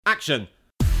Action!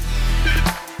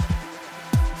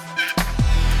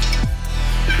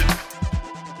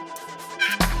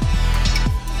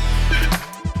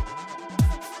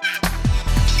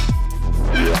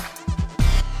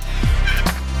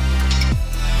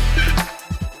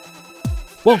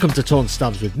 Welcome to Torn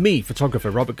Stubs with me,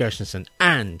 photographer Robert Gershenson,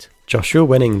 and Joshua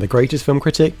Winning, the greatest film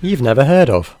critic you've never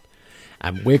heard of.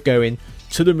 And we're going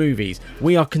to the movies.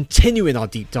 We are continuing our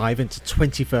deep dive into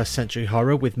 21st century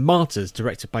horror with Martyrs,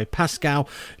 directed by Pascal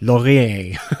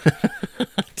Laurier.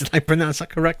 Did I pronounce that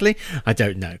correctly? I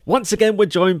don't know. Once again, we're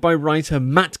joined by writer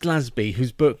Matt Glasby,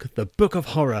 whose book, The Book of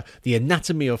Horror, The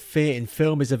Anatomy of Fear in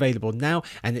Film, is available now,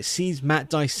 and it sees Matt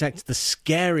dissect the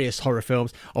scariest horror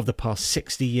films of the past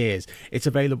 60 years. It's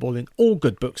available in all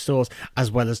good bookstores,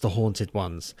 as well as the haunted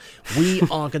ones. We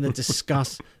are going to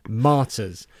discuss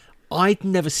Martyrs. I'd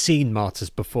never seen Martyrs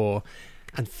before,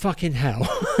 and fucking hell.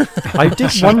 I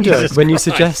did wonder Jesus when you Christ.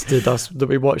 suggested us that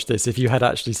we watch this if you had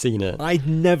actually seen it. I'd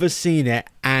never seen it,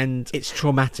 and it's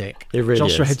traumatic. It really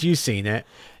Joshua, is. had you seen it?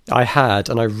 I had,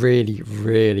 and I really,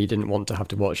 really didn't want to have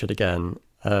to watch it again.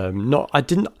 I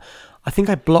think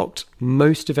I blocked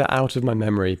most of it out of my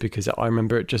memory because I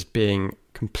remember it just being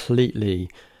completely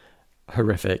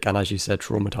horrific and, as you said,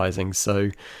 traumatizing.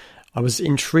 So I was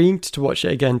intrigued to watch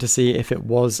it again to see if it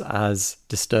was as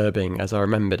disturbing as I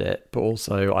remembered it, but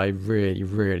also I really,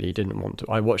 really didn't want to.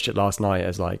 I watched it last night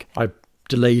I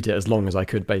delayed it as long as I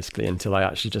could, basically, until I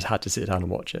actually just had to sit down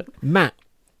and watch it. Matt,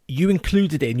 you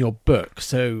included it in your book,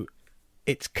 so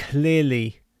it's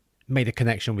clearly made a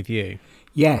connection with you.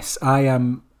 Yes,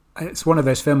 it's one of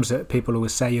those films that people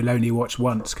always say you'll only watch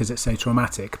once because it's so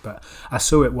traumatic, but I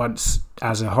saw it once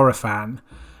as a horror fan,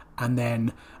 and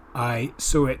then I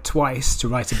saw it twice to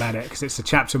write about it because it's a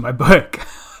chapter in my book,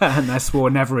 and I swore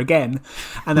never again.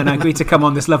 And then I agreed to come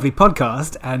on this lovely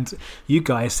podcast, and you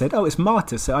guys said, "Oh, it's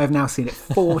Martyrs." So I've now seen it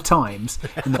 4 times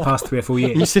in the past 3 or 4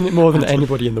 years. You've seen it more than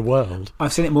anybody in the world.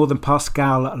 I've seen it more than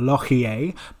Pascal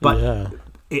Laurier, but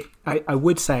Yeah. I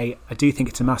would say I do think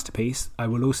it's a masterpiece. I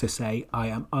will also say I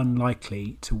am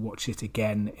unlikely to watch it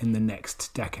again in the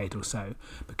next decade or so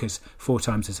because 4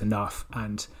 times is enough,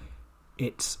 and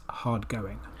it's hard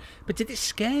going. But did it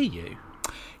scare you?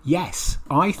 Yes,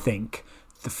 I think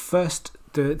the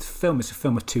film is a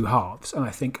film of 2 halves, and I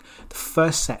think the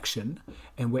first section,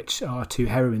 in which our 2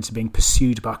 heroines are being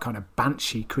pursued by a kind of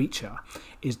banshee creature,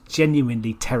 is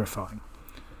genuinely terrifying.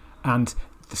 And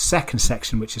the second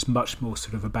section, which is much more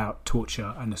sort of about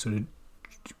torture and the sort of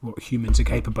what humans are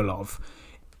capable of,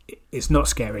 it's not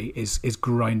scary, is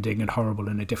grinding and horrible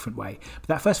in a different way. But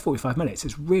that first 45 minutes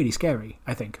is really scary,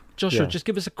 I think. Joshua, Yeah. just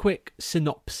give us a quick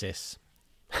synopsis.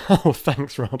 Oh,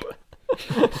 thanks, Rob.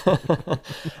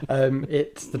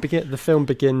 The film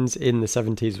begins in the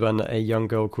 70s when a young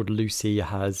girl called Lucy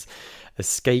has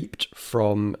escaped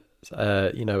from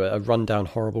a rundown,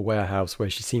 horrible warehouse where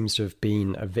she seems to have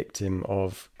been a victim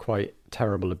of quite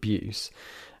terrible abuse.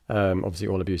 Obviously,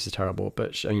 all abuse is terrible,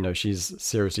 but she's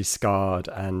seriously scarred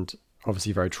and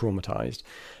obviously very traumatized.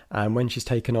 And when she's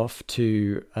taken off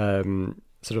to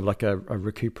sort of like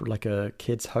like a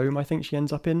kid's home, I think she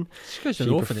ends up in. She goes to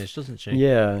an orphanage, doesn't she?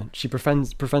 Yeah, she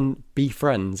befriends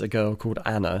a girl called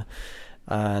Anna,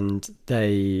 and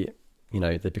they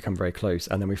become very close.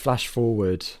 And then we flash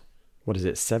forward, what is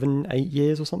it, 7, 8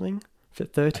 years or something?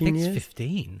 13 I think years? it's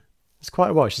 15. It's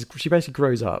quite a while. She basically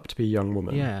grows up to be a young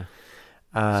woman. Yeah.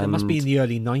 And So it must be in the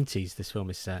early 90s this film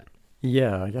is set.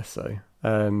 Yeah, I guess so.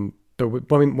 But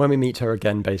when we meet her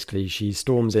again, basically, she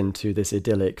storms into this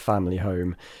idyllic family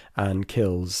home and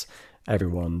kills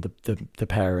everyone, the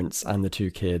parents and the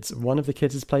 2 kids. One of the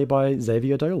kids is played by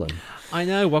Xavier Dolan. I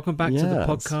know. Welcome back to the Yes.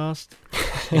 podcast.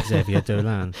 Xavier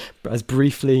Dolan. As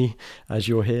briefly as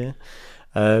you're here.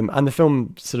 And the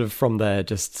film sort of from there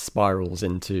just spirals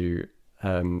into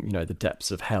the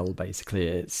depths of hell. Basically,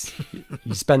 it's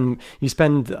you spend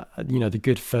the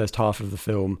good first half of the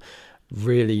film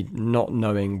really not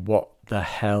knowing what the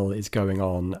hell is going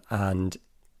on, and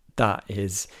that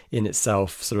is in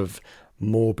itself sort of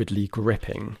morbidly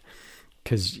gripping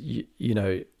because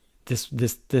the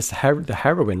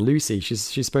heroine Lucy, she's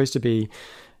supposed to be,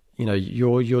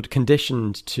 you're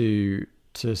conditioned to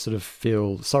sort of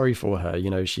feel sorry for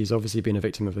her. She's obviously been a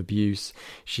victim of abuse.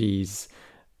 She's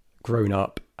grown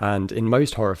up, and in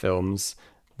most horror films,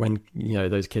 when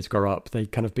those kids grow up, they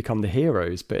kind of become the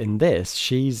heroes. But in this,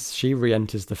 she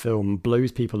re-enters the film,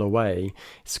 blows people away,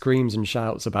 screams and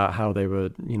shouts about how they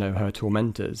were her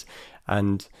tormentors,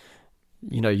 and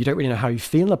you don't really know how you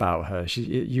feel about her.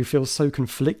 You feel so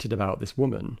conflicted about this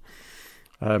woman,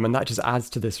 and that just adds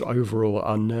to this overall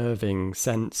unnerving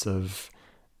sense of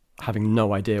having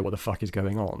no idea what the fuck is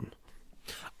going on.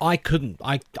 I couldn't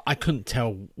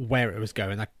tell where it was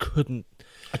going. I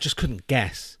just couldn't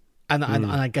guess. And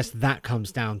I guess that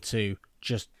comes down to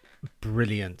just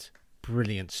brilliant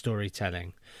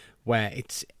storytelling, where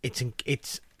it's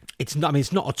not, I mean,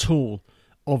 it's not at all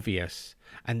obvious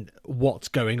and what's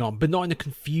going on, but not in a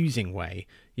confusing way.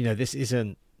 You know, this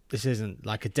isn't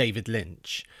like a David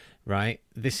Lynch, right?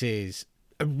 This is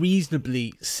a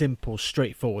reasonably simple,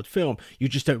 straightforward film. You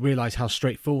just don't realize how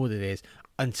straightforward it is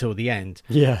until the end.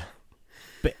 Yeah.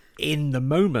 But in the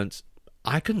moment,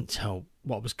 I couldn't tell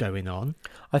what was going on.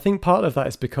 I think part of that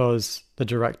is because the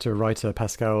writer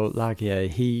Pascal Laugier,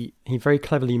 he very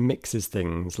cleverly mixes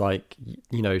things, like,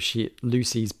 you know,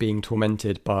 Lucy's being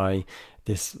tormented by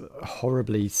this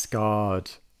horribly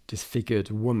scarred,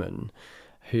 disfigured woman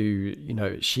who, you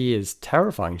know, she is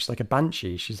terrifying. She's like a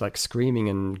banshee. She's like screaming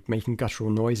and making guttural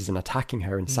noises and attacking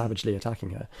her and savagely attacking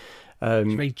her.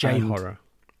 It's very J-horror.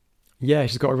 Yeah,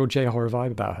 she's got a real J-horror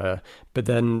vibe about her. But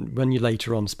then when you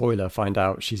later on, spoiler, find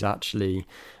out she's actually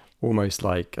almost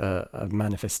like a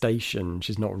manifestation.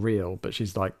 She's not real, but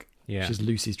she's like, she's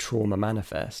Lucy's trauma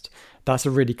manifest. That's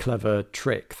a really clever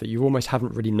trick that you almost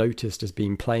haven't really noticed as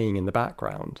being playing in the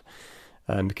background.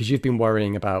 Because you've been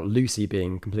worrying about Lucy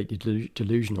being completely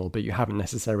delusional, but you haven't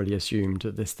necessarily assumed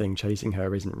that this thing chasing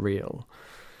her isn't real.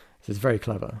 So it's very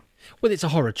clever. Well, it's a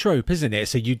horror trope, isn't it?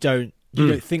 So you don't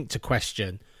think to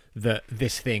question that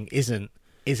this thing isn't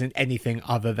anything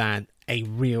other than a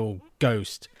real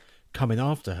ghost coming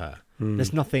after her.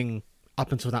 There's nothing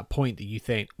up until that point that you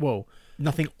think, well,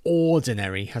 nothing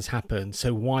ordinary has happened,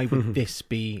 so why would this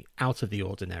be out of the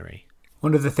ordinary?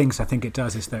 One of the things I think it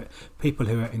does is that people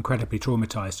who are incredibly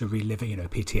traumatized are reliving, you know,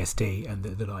 PTSD, and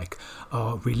they're like,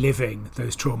 are reliving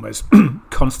those traumas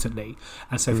constantly.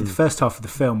 And so for the first half of the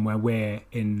film, where we're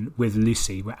in with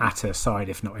Lucy, we're at her side,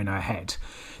 if not in her head,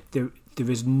 there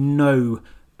is no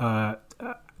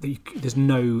there's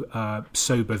no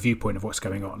sober viewpoint of what's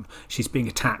going on. She's being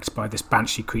attacked by this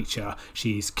banshee creature.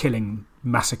 She's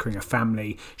massacring her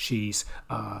family. She's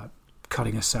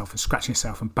cutting herself and scratching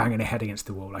herself and banging her head against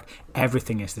the wall. Like,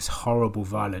 everything is this horrible,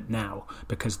 violent now,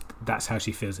 because that's how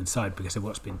she feels inside because of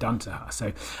what's been done to her.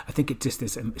 So I think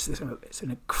it's an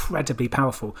incredibly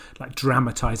powerful, like,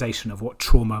 dramatization of what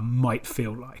trauma might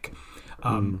feel like.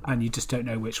 And you just don't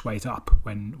know which way's up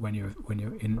when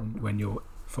you're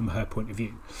from her point of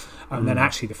view. And then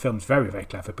actually the film's very, very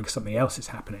clever because something else is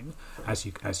happening, as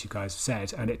you guys have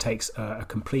said, and it takes a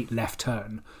complete left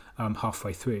turn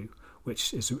halfway through,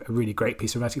 which is a really great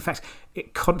piece of writing. In fact,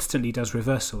 it constantly does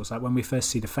reversals. Like when we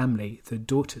first see the family, the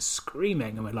daughter's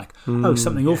screaming and we're like, oh,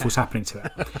 something awful's happening to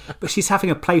her. But she's having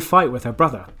a play fight with her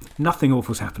brother. Nothing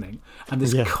awful's happening. And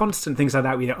there's constant things like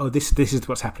that where you know, oh, this is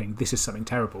what's happening. This is something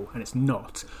terrible. And it's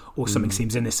not. Or something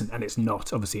seems innocent and it's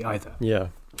not, obviously, either. Yeah.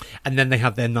 And then they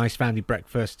have their nice family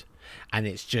breakfast and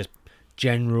it's just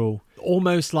general,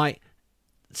 almost like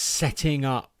setting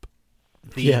up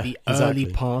the early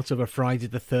part of a Friday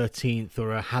the 13th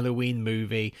or a Halloween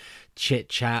movie, chit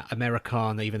chat,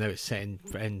 Americana, even though it's set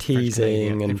in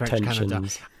teasing French, and French tensions. Canada,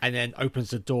 and then opens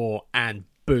the door and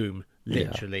boom,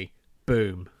 literally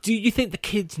boom. Do you think the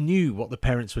kids knew what the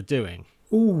parents were doing?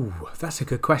 Ooh, that's a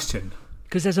good question.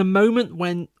 Because there's a moment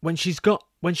when she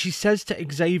says to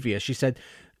Xavier, she said,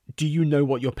 "Do you know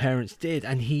what your parents did?"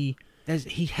 And he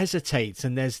hesitates,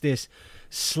 and there's this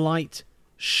slight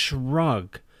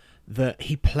shrug that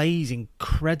he plays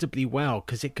incredibly well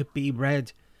because it could be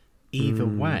read either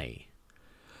way.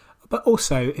 But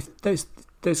also, if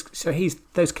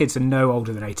those kids are no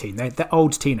older than 18. They're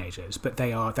old teenagers, but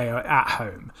they are at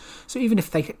home. So even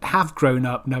if they have grown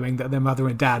up knowing that their mother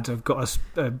and dad have got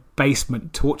a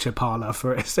basement torture parlor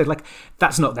for it, so like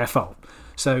that's not their fault.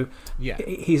 So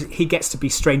he gets to be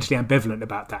strangely ambivalent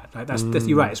about that. Like that's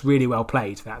you're right. It's really well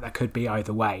played. That could be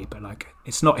either way, but like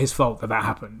it's not his fault that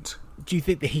happened. Do you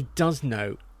think that he does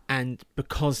know, and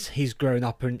because he's grown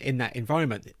up in that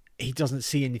environment, he doesn't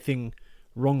see anything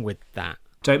wrong with that?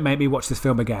 Don't make me watch this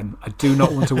film again. I do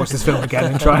not want to watch this film again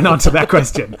and try and answer that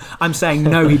question. I'm saying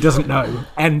no, he doesn't know.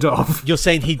 End of. You're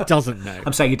saying he doesn't know.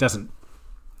 I'm saying he doesn't.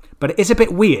 But it is a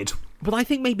bit weird. But I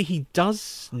think maybe he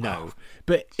does know.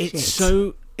 But it's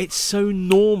so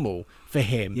normal for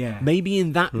him. Yeah. Maybe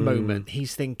in that moment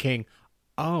he's thinking,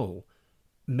 oh,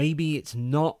 maybe it's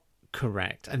not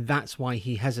correct. And that's why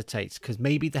he hesitates. Because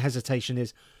maybe the hesitation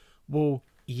is, well,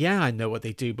 yeah, I know what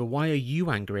they do, but why are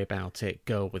you angry about it,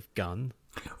 girl with gun?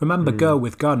 Remember, Girl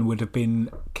with Gun would have been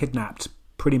kidnapped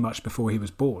pretty much before he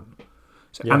was born.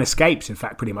 and escapes, in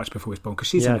fact, pretty much before he's born, because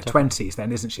she's in her definitely. 20s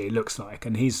then, isn't she? It looks like,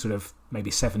 and he's sort of maybe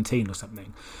 17 or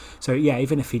something. So yeah,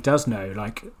 even if he does know,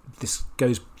 like, this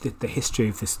goes, the history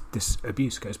of this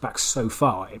abuse goes back so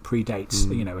far, it predates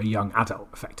a young adult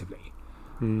effectively.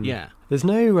 Yeah. There's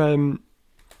no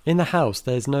in the house.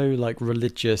 There's no like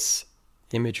religious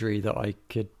imagery that I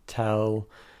could tell.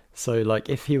 So like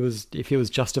if he was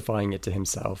justifying it to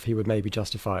himself, he would maybe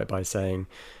justify it by saying,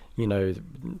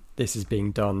 this is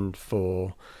being done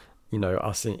for,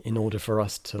 us in order for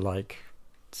us to like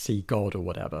see God or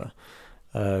whatever.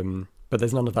 But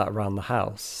there's none of that around the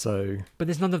house. So, but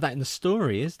there's none of that in the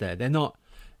story, is there? They're not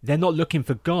looking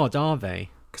for God, are they?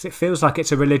 Because it feels like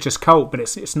it's a religious cult, but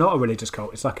it's not a religious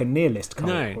cult. It's like a nihilist cult,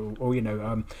 No. or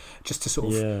just a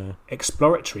sort of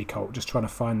exploratory cult, just trying to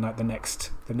find like the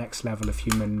next level of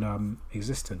human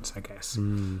existence, I guess.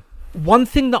 One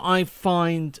thing that I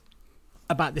find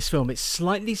about this film, it's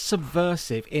slightly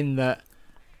subversive in that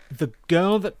the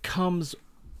girl that comes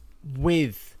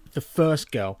with the first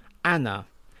girl, Anna,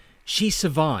 she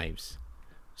survives,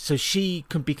 so she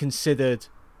can be considered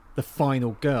the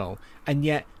final girl, and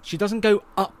yet she doesn't go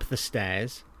up the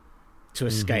stairs to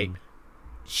escape.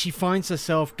 She finds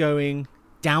herself going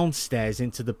downstairs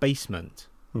into the basement,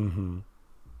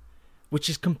 which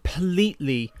is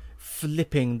completely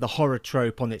flipping the horror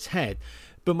trope on its head.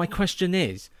 But my question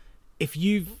is, if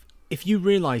you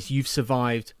realise you've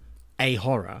survived a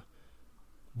horror,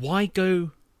 why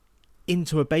go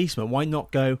into a basement? Why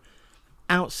not go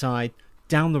outside,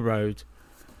 down the road,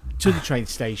 to the train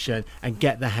station, and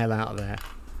get the hell out of there?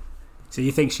 So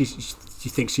you think she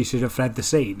should have fled the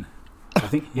scene? I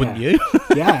think, Wouldn't you?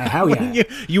 Yeah, hell yeah. Wouldn't you?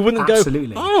 You wouldn't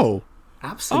Absolutely. go,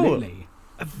 Absolutely.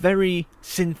 a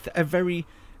very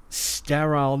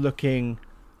sterile looking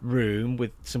room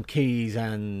with some keys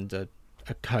and a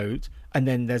coat, and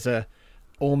then there's a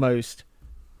almost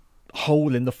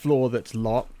hole in the floor that's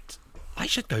locked. I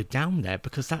should go down there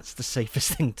because that's the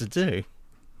safest thing to do.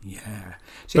 Yeah.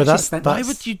 Why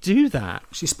would you do that?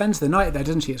 She spends the night there,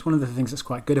 doesn't she? It's one of the things that's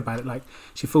quite good about it. Like,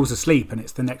 she falls asleep and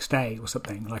it's the next day or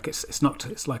something. Like, it's not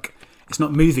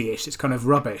movie-ish. It's kind of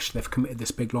rubbish. They've committed this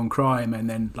big long crime and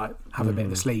then like have a bit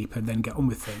of a sleep and then get on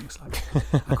with things. Like,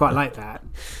 I quite like that.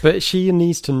 But she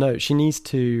needs to know.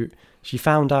 She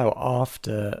found out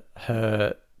after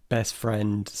her best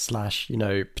friend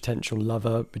 / potential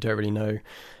lover, we don't really know.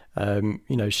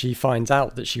 She finds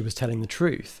out that she was telling the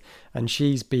truth, and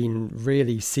she's been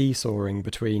really seesawing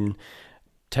between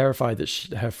terrified that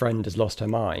her friend has lost her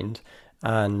mind,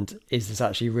 and is this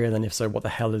actually real, and if so, what the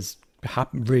hell has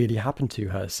really happened to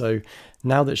her? So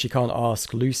now that she can't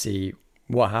ask Lucy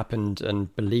what happened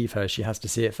and believe her, she has to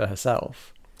see it for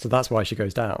herself. So that's why she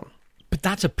goes down. But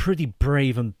that's a pretty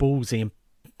brave and ballsy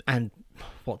and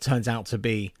what turns out to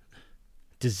be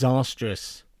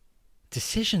disastrous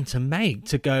decision to make,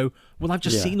 to go, well, I've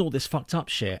just seen all this fucked up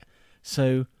shit,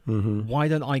 so why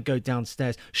don't I go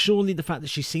downstairs? Surely the fact that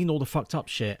she's seen all the fucked up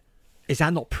shit, is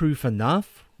that not proof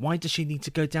enough? Why does she need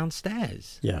to go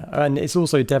downstairs? Yeah, and it's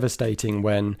also devastating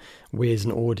when we as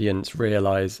an audience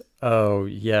realise, oh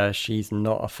yeah, she's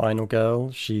not a final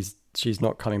girl, she's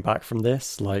not coming back from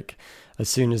this. Like, as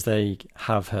soon as they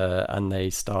have her and they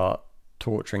start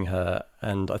torturing her,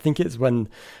 and I think it's when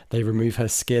they remove her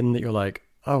skin that you're like,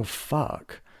 oh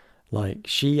fuck, like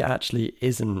she actually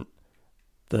isn't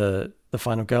the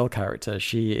final girl character.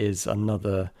 She is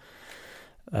another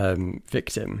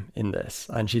victim in this,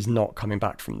 and she's not coming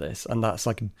back from this, and that's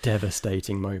like a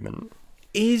devastating moment.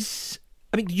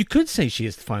 You could say she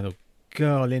is the final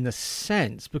girl in a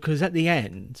sense, because at the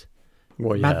end,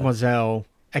 Mademoiselle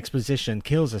Exposition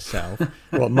kills herself.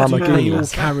 What, Mama They all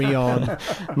Goonies? carry on.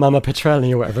 Mama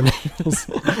Petrelli or whatever her name is.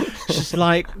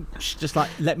 She's just like,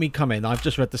 let me come in. I've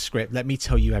just read the script. Let me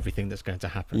tell you everything that's going to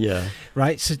happen. Yeah.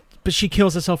 Right? So, but she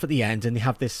kills herself at the end, and they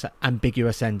have this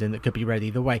ambiguous ending that could be read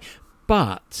either way.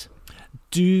 But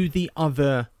do the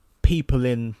other people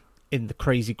in the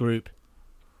crazy group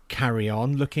carry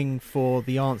on looking for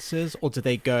the answers, or do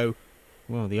they go,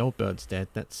 well, the old bird's dead.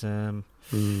 That's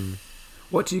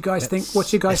What do you guys think? What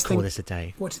do you guys think? Call this a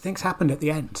day. What do you think's happened at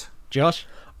the end? Josh?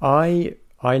 I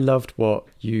loved what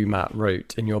you, Matt,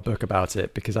 wrote in your book about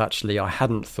it, because actually I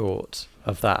hadn't thought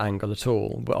of that angle at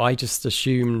all. But I just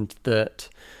assumed that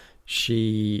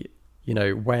she,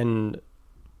 when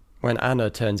Anna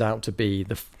turns out to be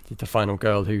the final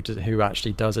girl who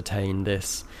actually does attain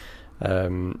this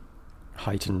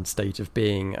heightened state of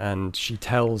being, and she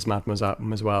tells Mademoiselle, oh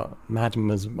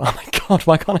my god,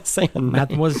 why can't I say her name?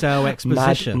 Mademoiselle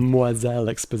Exposition. Mademoiselle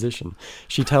Exposition.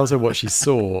 She tells her what she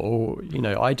saw, or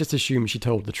I just assume she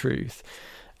told the truth,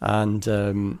 And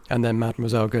then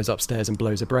Mademoiselle goes upstairs and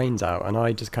blows her brains out. And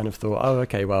I just kind of thought, oh,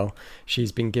 okay, well,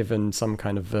 she's been given some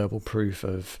kind of verbal proof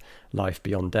of life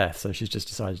beyond death, so she's just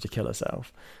decided to kill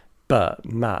herself. But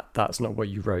Matt, that's not what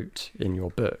you wrote in your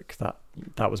book.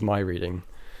 That was my reading.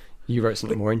 You wrote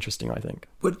something more interesting, I think.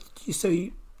 But so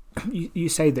you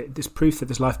say that there's proof that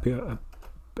there's life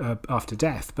after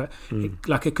death, but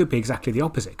it could be exactly the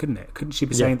opposite, couldn't it? Couldn't she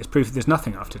be saying there's proof that there's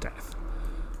nothing after death?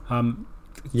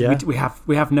 We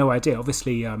have no idea.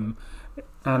 Obviously,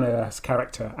 Anna's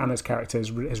character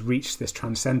has reached this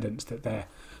transcendence that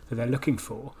they're looking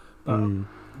for, but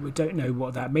we don't know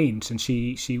what that means. And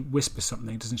she whispers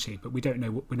something, doesn't she? But we don't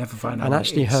know. We never find out. And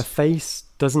actually, her face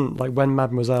doesn't, like, when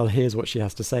Mademoiselle hears what she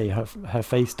has to say, her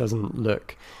face doesn't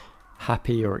look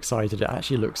happy or excited. It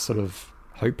actually looks sort of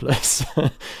hopeless.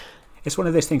 It's one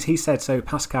of those things. He said, so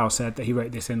Pascal said that he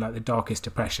wrote this in like the darkest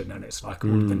depression, and it's like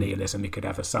all the nihilism he could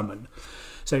ever summon.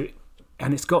 So,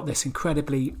 and it's got this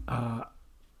incredibly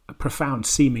profound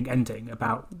seeming ending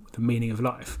about the meaning of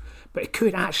life. But it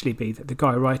could actually be that the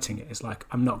guy writing it is like,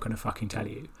 I'm not going to fucking tell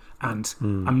you, and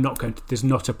I'm not going to, there's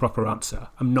not a proper answer.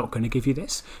 I'm not going to give you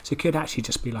this. So it could actually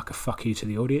just be like a fuck you to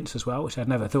the audience as well, which I'd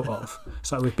never thought of.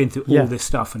 It's like we've been through all this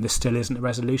stuff and there still isn't a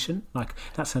resolution. Like,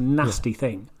 that's a nasty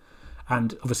thing.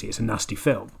 And obviously it's a nasty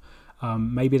film.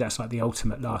 Maybe that's like the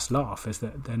ultimate last laugh, is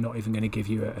that they're not even going to give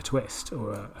you a twist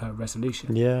or a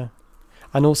resolution. Yeah.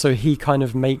 And also he kind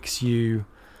of makes you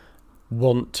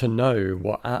want to know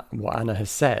what Anna has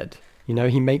said. You know,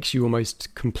 he makes you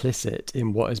almost complicit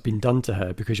in what has been done to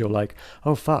her, because you're like,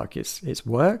 oh fuck, it's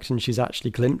worked and she's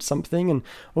actually glimpsed something, and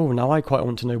oh, now I quite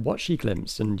want to know what she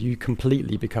glimpsed, and you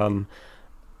completely become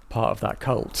part of that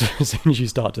cult as soon as you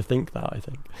start to think that, I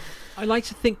think. I like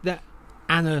to think that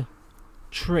Anna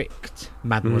tricked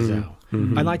Mademoiselle.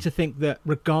 I like to think that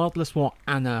regardless what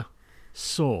Anna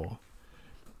saw,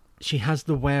 she has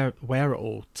the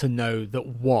wherewithal to know that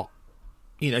what,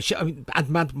 you know, and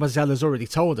Mademoiselle has already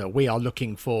told her, we are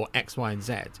looking for X, Y, and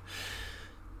Z.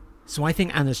 So I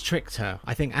think Anna's tricked her.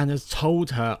 I think Anna's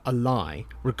told her a lie,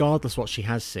 regardless what she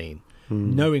has seen,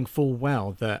 knowing full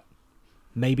well that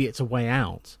maybe it's a way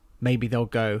out. Maybe they'll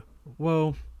go,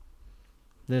 well,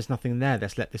 there's nothing there,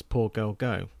 let's let this poor girl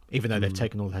go, even though they've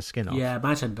taken all her skin off. Yeah,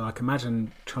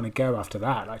 imagine trying to go after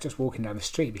that, like just walking down the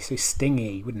street. It'd be so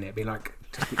stingy, wouldn't it? It'd be like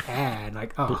just the air, and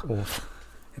like,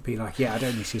 it'd be like, yeah, I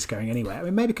don't think she's going anywhere. I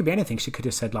mean, maybe it could be anything. She could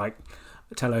have said like,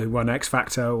 tell her who won X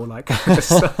Factor, or like,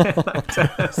 just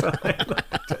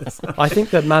I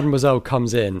think that Mademoiselle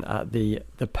comes in at the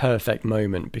perfect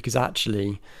moment, because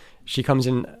actually she comes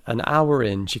in an hour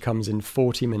in, she comes in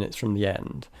 40 minutes from the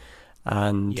end.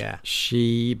 And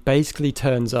she basically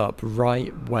turns up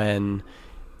right when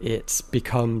it's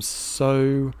become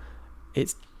so,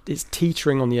 it's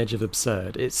teetering on the edge of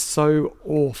absurd. It's so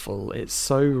awful, it's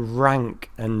so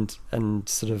rank and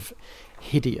sort of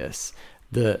hideous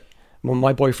that, well,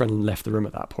 my boyfriend left the room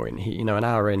at that point. He, you know, an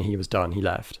hour in, he was done, he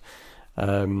left.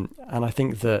 And I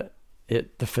think that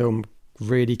the film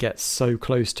really gets so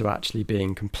close to actually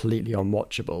being completely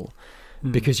unwatchable,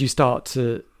 because you start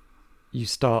to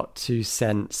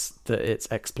sense that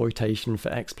it's exploitation for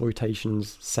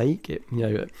exploitation's sake. It, you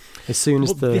know, as soon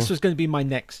as this was going to be my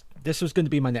next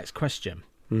question.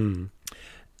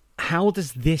 How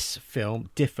does this film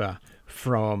differ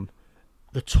from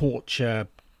the torture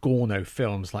Gorno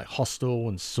films like Hostel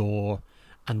and Saw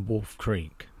and Wolf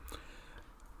Creek?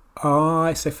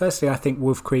 So firstly, I think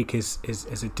Wolf Creek is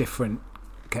a different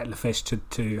kettle of fish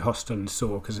to Hostel and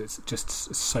Saw, because it's just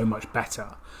so much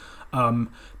better.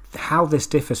 How this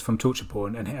differs from torture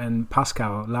porn, and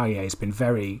Pascal Laugier has been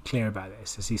very clear about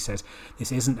this, as he says,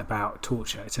 this isn't about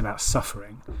torture, it's about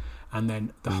suffering. And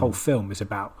then the whole film is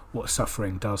about what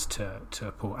suffering does to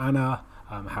poor Anna,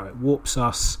 how it warps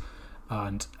us.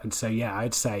 And so, yeah,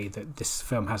 I'd say that this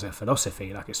film has a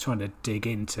philosophy, like it's trying to dig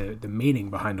into the meaning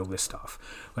behind all this stuff.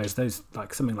 Whereas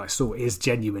something like Saw is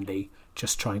genuinely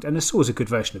just trying to, and Saw is a good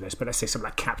version of this, but let's say something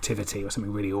like Captivity or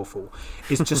something really awful,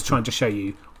 is just trying to show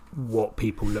you what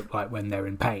people look like when they're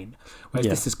in pain. Whereas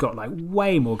this has got like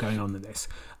way more going on than this.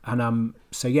 And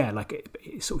so yeah, like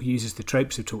it sort of uses the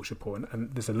tropes of torture porn,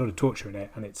 and there's a lot of torture in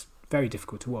it, and it's very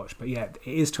difficult to watch. But yeah, it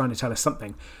is trying to tell us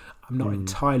something. I'm not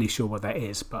entirely sure what that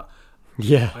is, but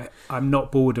yeah, I'm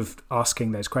not bored of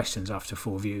asking those questions after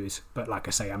 4 views. But like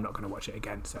I say, I'm not going to watch it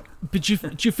again. So, but do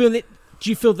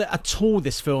you feel that at all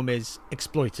this film is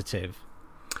exploitative?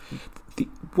 The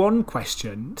one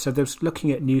question, so there's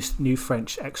looking at new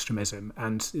French extremism,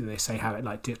 and they say how it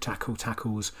like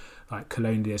tackles like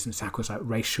colonialism, tackles like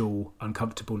racial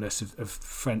uncomfortableness of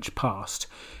French past.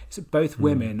 Is that both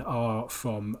women are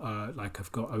from like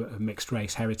have got a mixed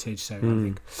race heritage. So I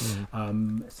think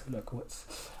let's look what's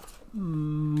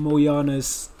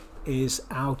Moyana's is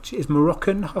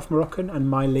Moroccan, half Moroccan, and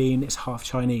Mylene is half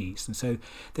Chinese, and so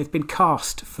they've been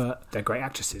cast for. They're great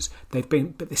actresses. But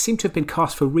they seem to have been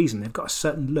cast for a reason. They've got a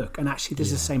certain look, and actually, there's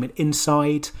the same in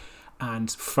Inside and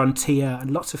Frontier,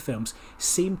 and lots of films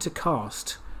seem to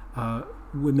cast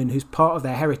women whose part of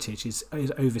their heritage is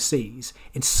overseas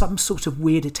in some sort of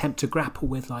weird attempt to grapple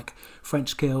with like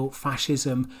French guilt,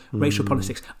 fascism, racial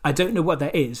politics. I don't know what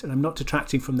that is, and I'm not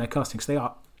detracting from their casting because they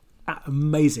are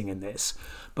amazing in this,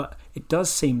 but it does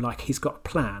seem like he's got a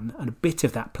plan, and a bit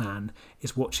of that plan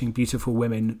is watching beautiful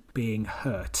women being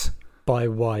hurt by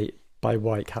white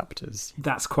captors.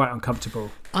 That's quite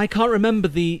uncomfortable. I can't remember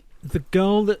the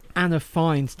girl that Anna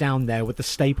finds down there with the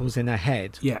staples in her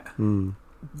head. Yeah.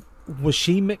 Was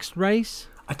she mixed race?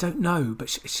 I don't know, but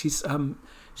she's can't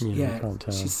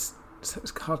tell. So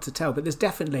it's hard to tell, but there's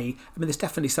definitely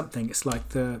something. It's like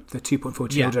the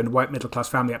 2.4 children, white middle class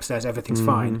family upstairs, everything's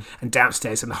fine, and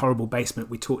downstairs in the horrible basement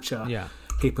we torture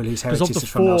people whose heritage is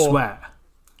from elsewhere.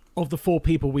 Of the 4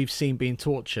 people we've seen being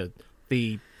tortured,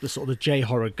 the sort of the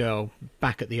J-horror girl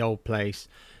back at the old place,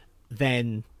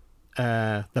 then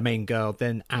the main girl,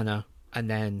 then Anna, and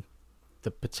then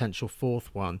the potential 4th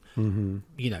one.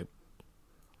 You know,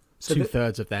 so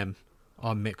 2/3 of them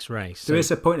are mixed race. There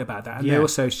is a point about that, and they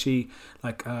also the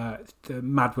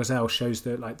Mademoiselle shows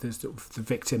that like there's the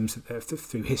victims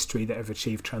through history that have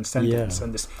achieved transcendence,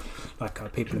 and there's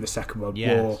like people in the Second World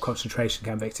War, concentration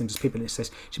camp victims. People in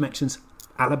this. She mentions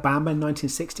Alabama in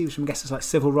 1960, which I guess is like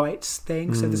civil rights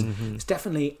thing. So there's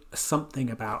definitely something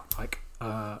about like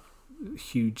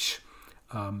huge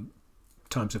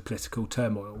times of political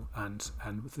turmoil and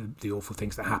the awful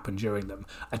things that happen during them.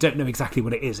 I don't know exactly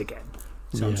what it is again.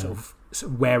 So I'm sort of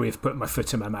wary of putting my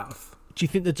foot in my mouth. Do you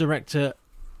think the director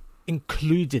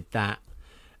included that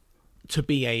to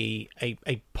be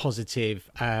a positive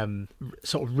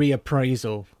sort of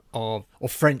reappraisal of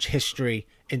French history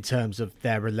in terms of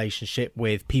their relationship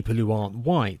with people who aren't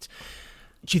white?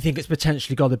 Do you think it's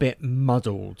potentially got a bit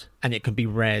muddled and it can be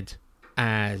read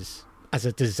as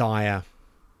a desire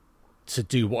to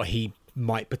do what he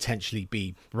might potentially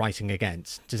be writing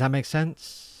against? Does that make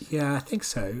sense? Yeah, I think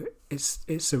so.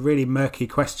 It's a really murky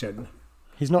question.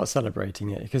 He's not celebrating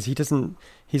it because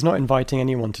he's not inviting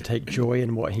anyone to take joy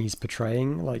in what he's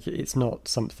portraying. Like, it's not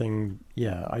something.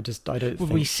 I don't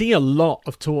think we see a lot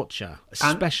of torture,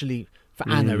 especially for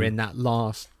Anna in that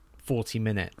last 40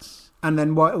 minutes. And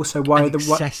then why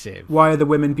are the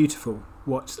women beautiful?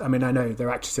 I know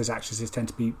they're actresses tend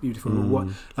to be beautiful.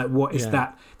 What is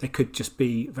that? They could just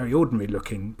be very ordinary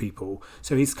looking people.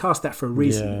 So he's cast that for a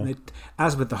reason.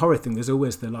 As with the horror thing, there's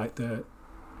always the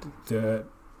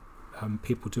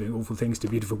people doing awful things to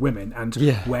beautiful women, and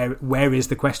where is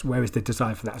the question? Where is the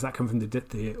desire for that? Does that come from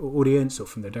the audience or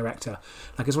from the director?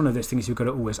 Like, it's one of those things you've got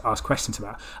to always ask questions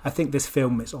about. I think this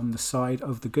film is on the side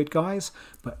of the good guys,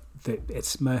 but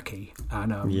it's murky,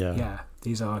 and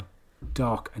these are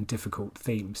dark and difficult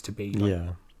themes to be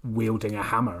wielding a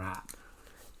hammer at.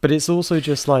 But it's also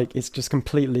just like it's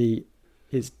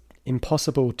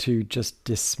impossible to just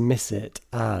dismiss it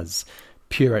as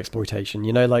pure exploitation.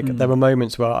 There were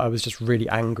moments where I was just really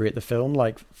angry at the film,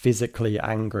 like physically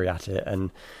angry at it,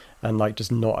 and like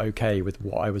just not okay with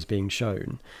what I was being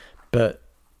shown. But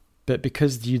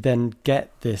because you then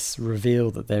get this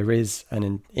reveal that there is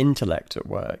an intellect at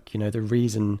work, the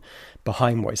reason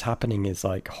behind what is happening is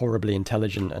like horribly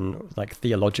intelligent and like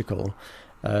theological.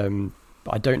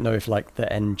 I don't know if like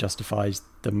the end justifies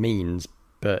the means,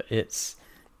 but it's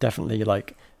definitely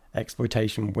like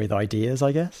exploitation with ideas,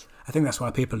 I guess. I think that's why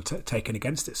people are taken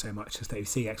against it so much, as they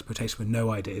see exploitation with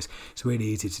no ideas. It's really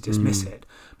easy to dismiss it.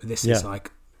 But this is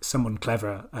like someone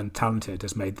clever and talented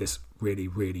has made this really,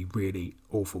 really, really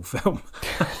awful film.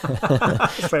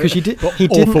 Because he didn't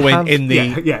awful have, in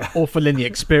the awful in the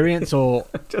experience, or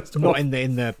not in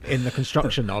the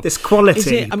construction of this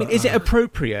quality. Is it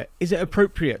appropriate? Is it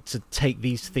appropriate to take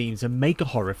these themes and make a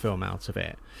horror film out of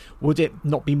it? Would it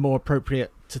not be more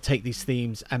appropriate to take these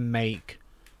themes and make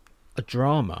a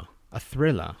drama, a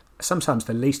thriller? Sometimes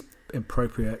the least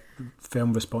appropriate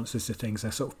film responses to things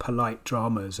are sort of polite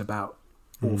dramas about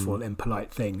awful,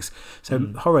 impolite things.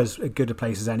 So horror's as good a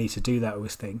place as any to do that, I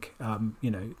always think.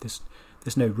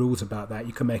 There's no rules about that.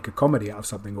 You can make a comedy out of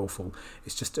something awful.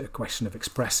 It's just a question of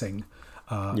expressing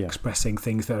expressing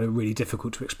things that are really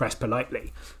difficult to express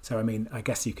politely. So, I mean, I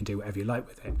guess you can do whatever you like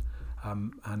with it.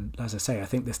 And as I say, I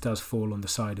think this does fall on the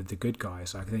side of the good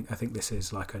guys. I think this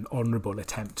is like an honourable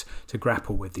attempt to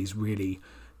grapple with these really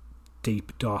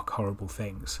deep, dark, horrible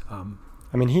things.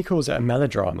 I mean, he calls it a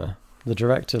melodrama. The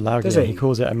director, Laugier, he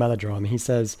calls it a melodrama. He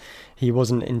says he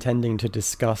wasn't intending to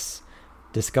discuss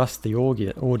the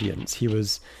audience. He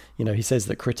was, he says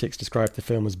that critics describe the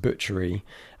film as butchery,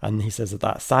 and he says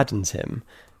that saddens him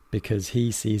because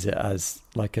he sees it as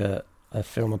like a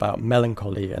film about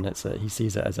melancholy, and he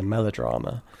sees it as a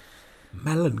melodrama.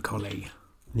 Melancholy?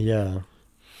 Yeah.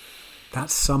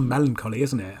 That's some melancholy,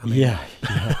 isn't it? I mean, yeah.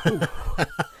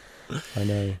 I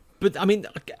know. But, I mean,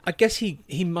 I guess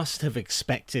he must have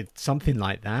expected something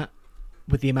like that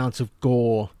with the amount of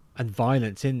gore and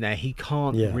violence in there. He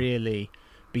can't really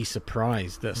be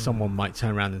surprised that someone might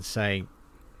turn around and say,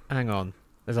 hang on,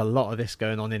 there's a lot of this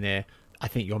going on in here. I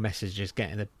think your message is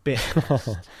getting a bit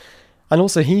lost. And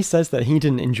also, he says that he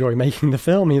didn't enjoy making the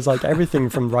film. He's like, everything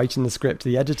from writing the script to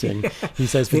the editing, he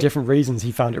says for different reasons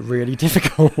he found it really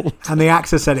difficult. And the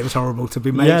actor said it was horrible to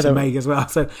be made to make as well.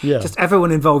 So just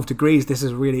everyone involved agrees this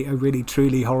is really a really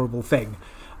truly horrible thing.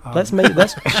 Let's you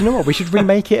know what? We should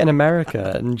remake it in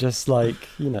America and just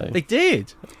They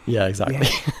did. Yeah, exactly.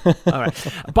 Yeah. All right,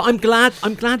 but I'm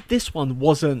glad this one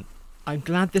wasn't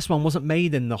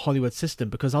made in the Hollywood system,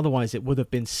 because otherwise it would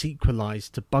have been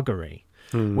sequelized to buggery.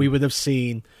 We would have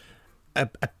seen a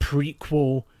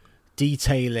prequel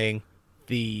detailing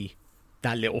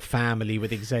that little family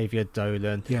with Xavier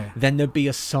Dolan. Yeah. Then there'd be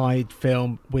a side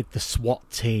film with the SWAT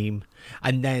team,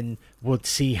 and then we'd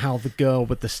see how the girl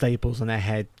with the staples on her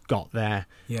head got there.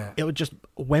 Yeah. It would just,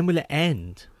 when will it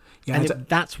end? Yeah, and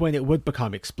that's when it would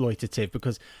become exploitative,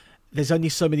 because there's only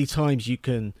so many times you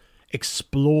can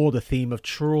explore the theme of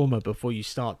trauma before you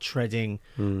start treading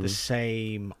the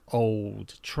same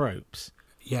old tropes.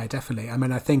 Yeah, definitely. I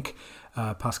mean, I think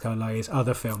Pascal Lauyer's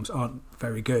other films aren't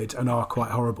very good and are quite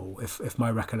horrible, if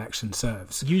my recollection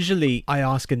serves. Usually I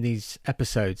ask in these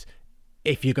episodes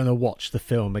if you're going to watch the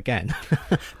film again.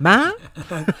 Matt?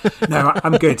 No,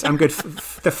 I'm good.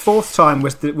 The fourth time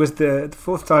was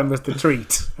the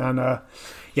treat. And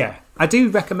I do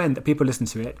recommend that people listen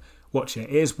to it, watch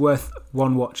it. It is worth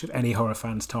one watch of any horror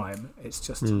fan's time. It's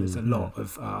just it's a lot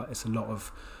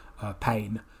of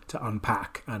pain to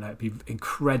unpack, and it'd be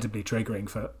incredibly triggering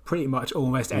for pretty much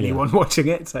almost anyone watching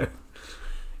it. So,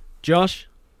 Josh,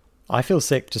 I feel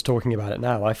sick just talking about it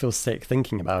now. I feel sick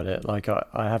thinking about it. Like I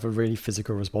have a really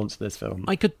physical response to this film.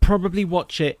 I could probably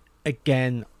watch it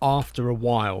again after a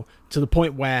while, to the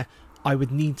point where I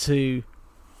would need to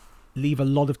leave a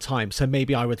lot of time. So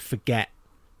maybe I would forget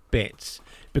bits,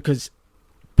 because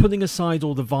putting aside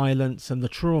all the violence and the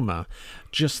trauma,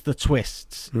 just the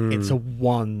twists, it's a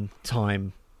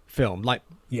one-time film. Like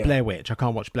Blair Witch. I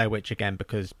can't watch Blair Witch again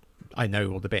because I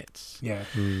know all the bits. Yeah.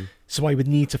 So I would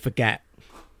need to forget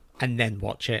and then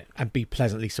watch it and be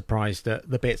pleasantly surprised at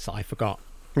the bits that I forgot.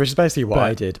 Which is basically what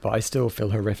I did, but I still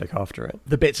feel horrific after it.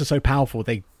 The bits are so powerful,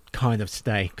 they kind of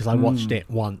stay, because I watched it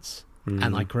once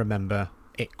and I can remember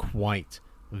it quite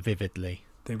vividly.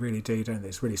 They really do, don't they?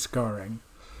 It's really scarring.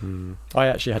 I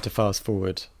actually had to fast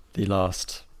forward the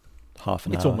last half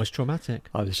an hour. It's almost traumatic.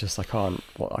 I was just, I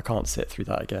can't sit through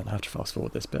that again. I have to fast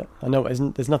forward this bit. I know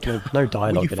there's no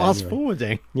dialogue. Were you in it fast anyway.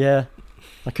 forwarding? Yeah,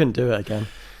 I couldn't do it again.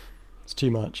 It's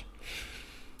too much.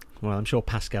 Well, I'm sure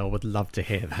Pascal would love to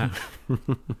hear that.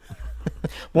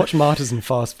 Watch Martyrs and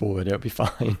fast forward. It'll be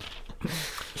fine.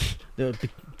 It'll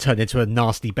turn into a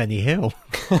nasty Benny Hill.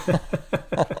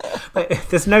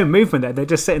 There's no movement there. They're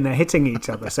just sitting there hitting each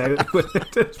other. So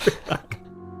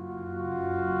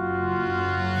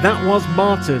that was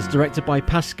Martyrs, directed by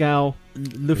Pascal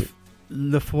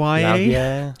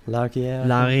Laugier.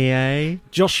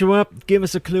 Joshua, give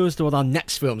us a clue as to what our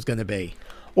next film's going to be.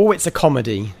 Oh, it's a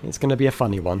comedy. It's going to be a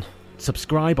funny one.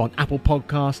 Subscribe on Apple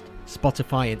Podcast,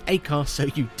 Spotify and Acast so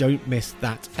you don't miss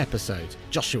that episode.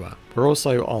 Joshua. We're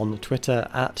also on Twitter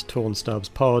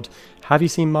 @TornStubsPod. Have you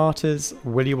seen Martyrs?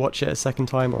 Will you watch it a second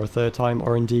time or a third time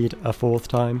or indeed a fourth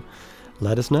time?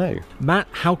 Let us know. Matt,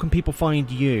 how can people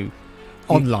find you?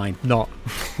 Online, not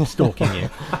stalking you.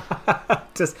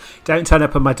 Just don't turn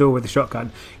up on my door with a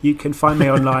shotgun. You can find me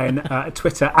online at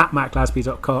Twitter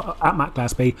 @mattglasby.com.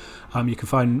 @mattglasby. You can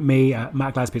find me at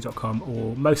mattglasby.com,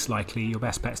 or most likely your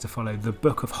best bet is to follow The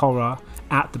Book of Horror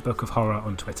 @The Book of Horror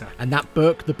on Twitter. And that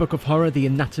book, The Book of Horror, The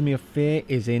Anatomy of Fear,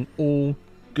 is in all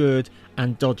good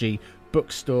and dodgy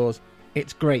bookstores.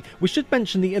 It's great. We should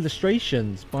mention the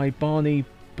illustrations by Barney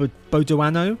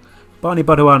Bodoano. Barney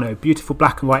Boduano, beautiful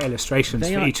black and white illustrations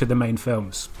They for are- each of the main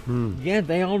films. Yeah,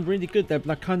 they are really good. They're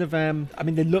like kind of, I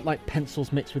mean, they look like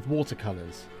pencils mixed with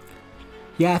watercolours.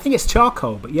 Yeah, I think it's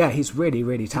charcoal, but yeah, he's really,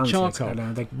 really talented. Charcoal.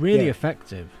 And, Really yeah.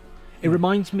 effective. It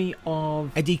reminds me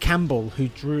of Eddie Campbell, who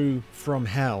drew From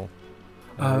Hell.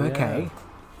 Oh, Oh, okay. yeah.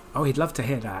 Oh, he'd love to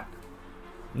hear that.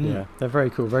 Yeah, they're very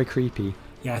cool, very creepy.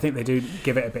 Yeah, I think they do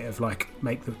give it a bit of like,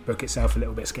 make the book itself a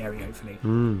little bit scary, hopefully.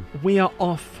 We are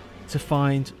off to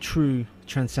find true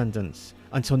transcendence.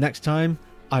 Until next time,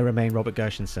 I remain Robert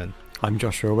Gershenson. I'm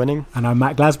Joshua Winning. And I'm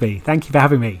Matt Glasby. Thank you for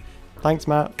having me. Thanks,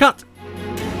 Matt. Cut!